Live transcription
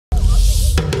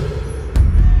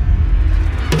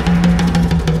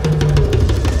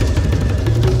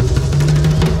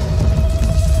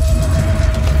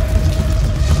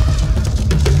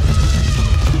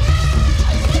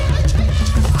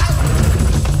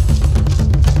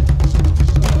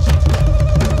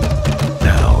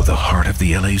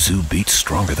LA Zoo beats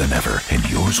stronger than ever, and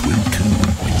yours will too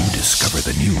when you discover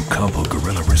the new Combo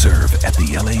Gorilla Reserve at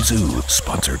the LA Zoo,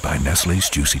 sponsored by Nestle's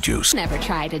Juicy Juice. Never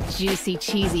tried a juicy,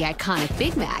 cheesy, iconic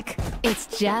Big Mac? It's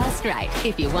just right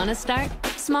if you want to start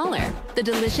smaller. The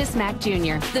delicious Mac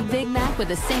Jr., the Big Mac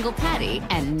with a single patty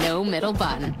and no middle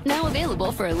bun. Now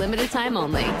available for a limited time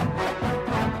only.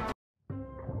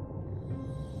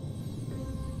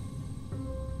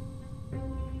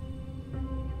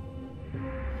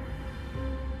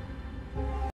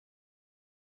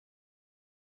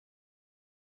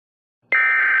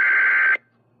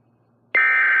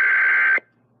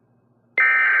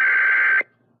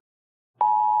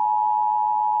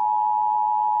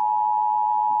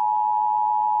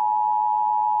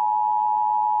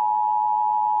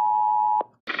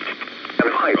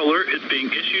 Alert is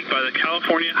being issued by the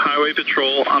California Highway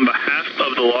Patrol on behalf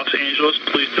of the Los Angeles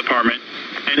Police Department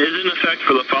and is in effect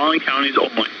for the following counties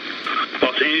only: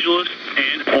 Los Angeles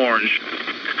and Orange.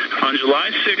 On July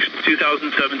 6,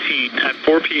 2017, at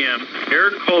 4 p.m.,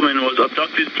 Eric Coleman was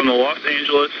abducted from Los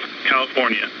Angeles,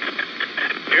 California.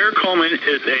 Eric Coleman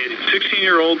is a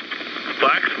 16-year-old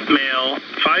black male,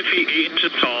 5 feet 8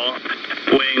 inches tall,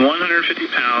 weighing 150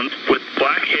 pounds, with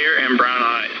black hair and brown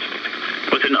eyes,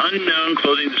 with an unknown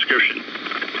clothing description.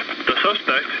 The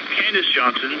suspect, Candace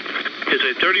Johnson, is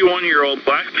a 31-year-old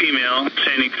black female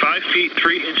standing 5 feet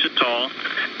 3 inches tall,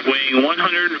 weighing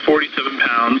 147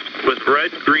 pounds, with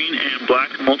red, green, and black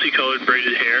multicolored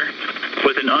braided hair,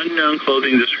 with an unknown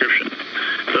clothing description.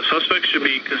 The suspect should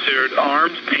be considered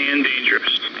armed and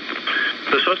dangerous.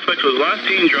 The suspect was last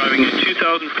seen driving a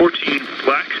 2014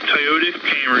 black Toyota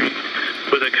Camry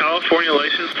with a California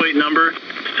license plate number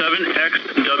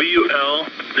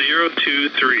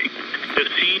 7XWL023. If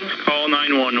seen, call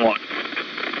 911.